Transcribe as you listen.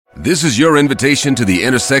This is your invitation to the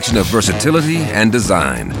intersection of versatility and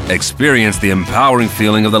design. Experience the empowering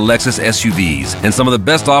feeling of the Lexus SUVs and some of the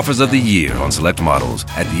best offers of the year on select models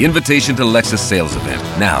at the Invitation to Lexus sales event,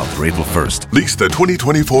 now through April 1st. Lease the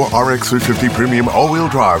 2024 RX 350 Premium all-wheel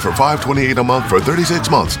drive for $528 a month for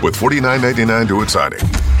 36 months with $49.99 due at signing.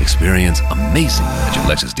 Experience amazing at your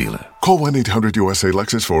Lexus dealer. Call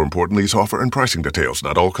 1-800-USA-LEXUS for important lease offer and pricing details.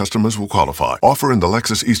 Not all customers will qualify. Offer in the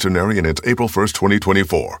Lexus Eastern area and it's April 1st,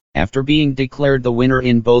 2024. After being declared the winner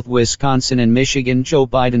in both Wisconsin and Michigan, Joe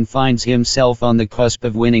Biden finds himself on the cusp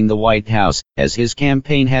of winning the White House, as his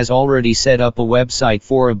campaign has already set up a website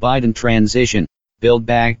for a Biden transition.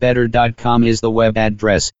 BuildBackBetter.com is the web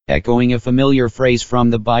address, echoing a familiar phrase from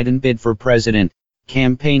the Biden bid for president.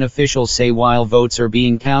 Campaign officials say while votes are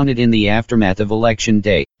being counted in the aftermath of Election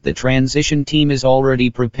Day, the transition team is already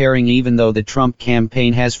preparing, even though the Trump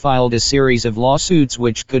campaign has filed a series of lawsuits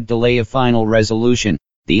which could delay a final resolution.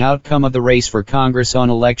 The outcome of the race for Congress on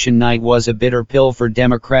election night was a bitter pill for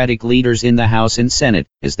Democratic leaders in the House and Senate,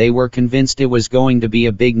 as they were convinced it was going to be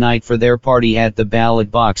a big night for their party at the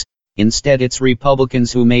ballot box. Instead, it's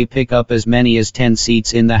Republicans who may pick up as many as 10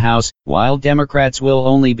 seats in the House, while Democrats will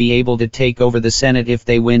only be able to take over the Senate if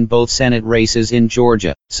they win both Senate races in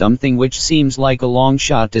Georgia, something which seems like a long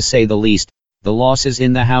shot to say the least. The losses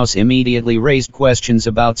in the House immediately raised questions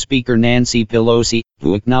about Speaker Nancy Pelosi,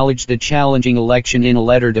 who acknowledged a challenging election in a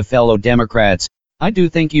letter to fellow Democrats. "I do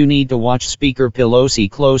think you need to watch Speaker Pelosi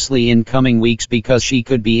closely in coming weeks because she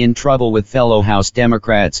could be in trouble with fellow House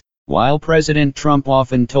Democrats." While President Trump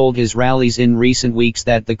often told his rallies in recent weeks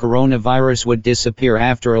that the coronavirus would disappear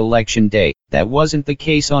after Election Day, that wasn't the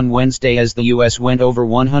case on Wednesday, as the U.S. went over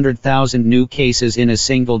 100,000 new cases in a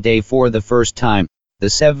single day for the first time. The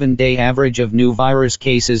 7-day average of new virus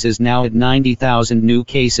cases is now at 90,000 new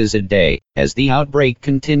cases a day, as the outbreak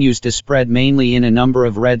continues to spread mainly in a number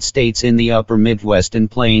of red states in the upper Midwest and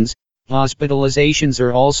Plains. Hospitalizations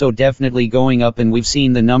are also definitely going up, and we've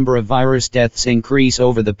seen the number of virus deaths increase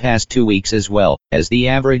over the past 2 weeks as well, as the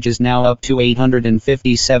average is now up to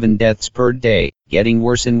 857 deaths per day, getting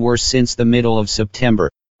worse and worse since the middle of September.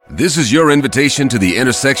 This is your invitation to the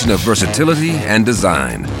intersection of versatility and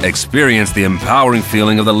design. Experience the empowering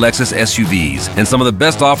feeling of the Lexus SUVs and some of the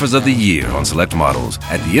best offers of the year on select models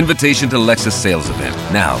at the Invitation to Lexus sales event,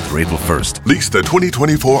 now through April 1st. Lease the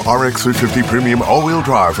 2024 RX 350 Premium all-wheel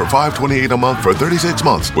drive for $528 a month for 36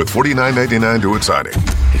 months with $49.99 due at signing.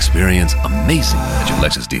 Experience amazing at your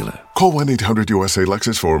Lexus dealer. Call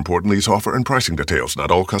 1-800-USA-LEXUS for important lease offer and pricing details. Not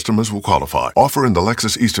all customers will qualify. Offer in the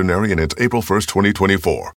Lexus Eastern area and it's April 1st, 2024.